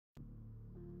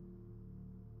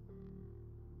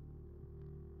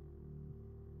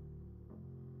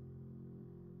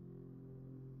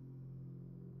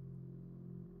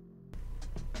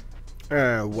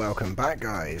Welcome back,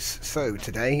 guys. So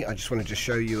today I just wanted to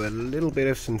show you a little bit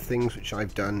of some things which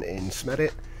I've done in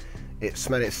Smedit. It's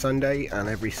Smedit Sunday, and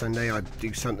every Sunday I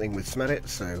do something with Smedit,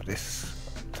 so this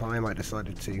time I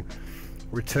decided to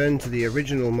return to the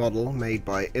original model made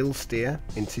by Ilsteer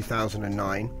in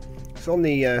 2009. It's on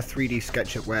the 3D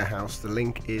SketchUp warehouse. The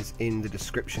link is in the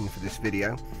description for this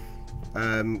video.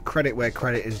 Credit where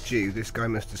credit is due, this guy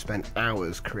must have spent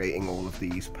hours creating all of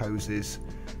these poses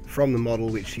from the model,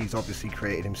 which he's obviously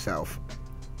created himself.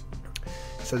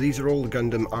 So these are all the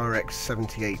Gundam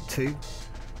RX-78-2,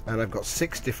 and I've got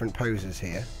 6 different poses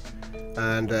here,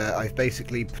 and I've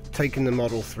basically taken the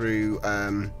model through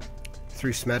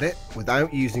Smedit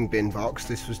without using Binbox.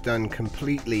 This was done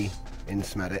completely in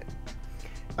Smedit.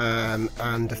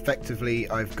 And effectively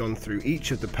I've gone through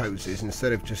each of the poses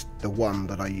instead of just the one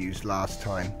that I used last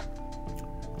time,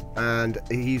 and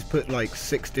he's put like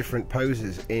 6 different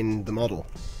poses in the model,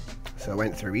 so I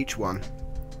went through each one,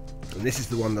 and this is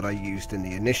the one that I used in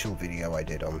the initial video I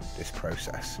did on this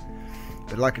process.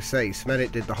 But like I say,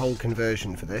 Smedit did the whole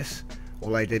conversion for this.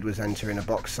 All I did was enter in a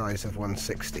box size of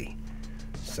 160,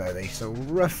 so they are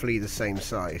roughly the same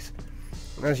size,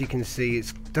 and as you can see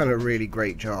it's done a really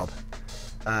great job.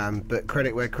 But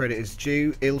credit where credit is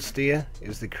due, Ilsteer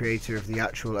is the creator of the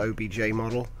actual OBJ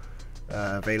model,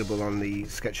 available on the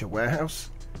SketchUp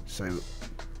warehouse, so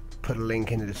put a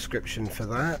link in the description for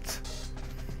that.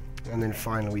 And then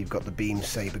finally we've got the Beam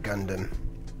Saber Gundam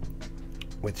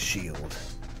with shield.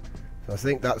 So I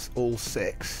think that's all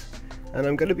 6, and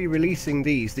I'm going to be releasing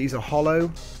these. These are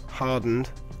hollow, hardened.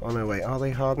 Oh no, wait, are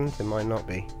they hardened? They might not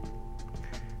be.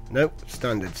 Nope,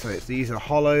 standard. So these are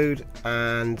hollowed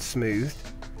and smoothed,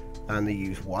 and they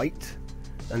use white,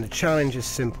 and the challenge is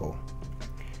simple.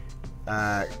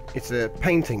 It's a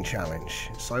painting challenge,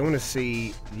 so I want to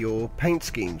see your paint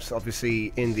schemes.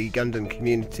 Obviously in the Gundam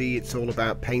community it's all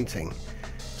about painting,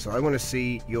 so I want to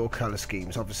see your color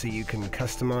schemes. Obviously you can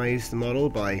customize the model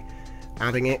by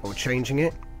adding it or changing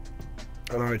it,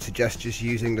 and I would suggest just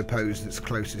using the pose that's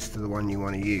closest to the one you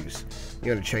want to use.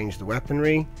 You want to change the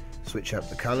weaponry, switch up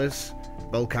the colors,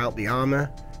 bulk out the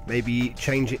armor, maybe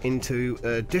change it into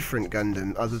a different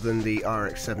Gundam other than the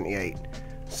RX-78.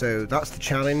 So that's the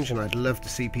challenge, and I'd love to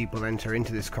see people enter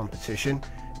into this competition.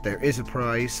 There is a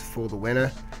prize for the winner,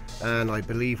 and I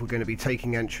believe we're going to be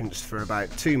taking entrance for about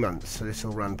 2 months, so this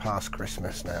will run past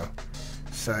Christmas now.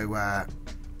 So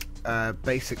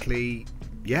basically,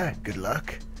 yeah, good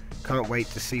luck. Can't wait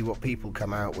to see what people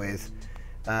come out with.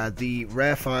 The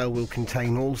rare file will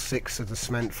contain all 6 of the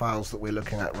cement files that we're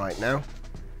looking at right now,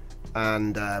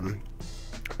 and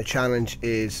the challenge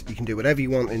is you can do whatever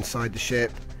you want inside the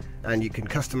ship, and you can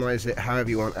customize it however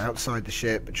you want outside the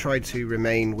ship, but try to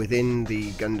remain within the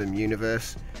Gundam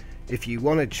universe. If you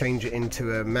want to change it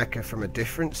into a mecha from a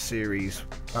different series,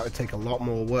 that would take a lot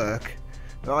more work,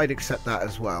 but I'd accept that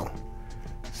as well.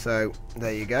 So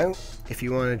there you go. If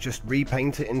you want to just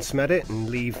repaint it in Smedit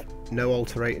and leave no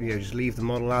alteration, just leave the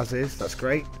model as is, that's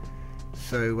great.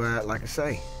 So like I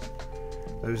say,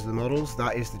 those are the models,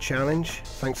 that is the challenge.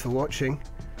 Thanks for watching,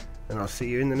 and I'll see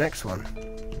you in the next one.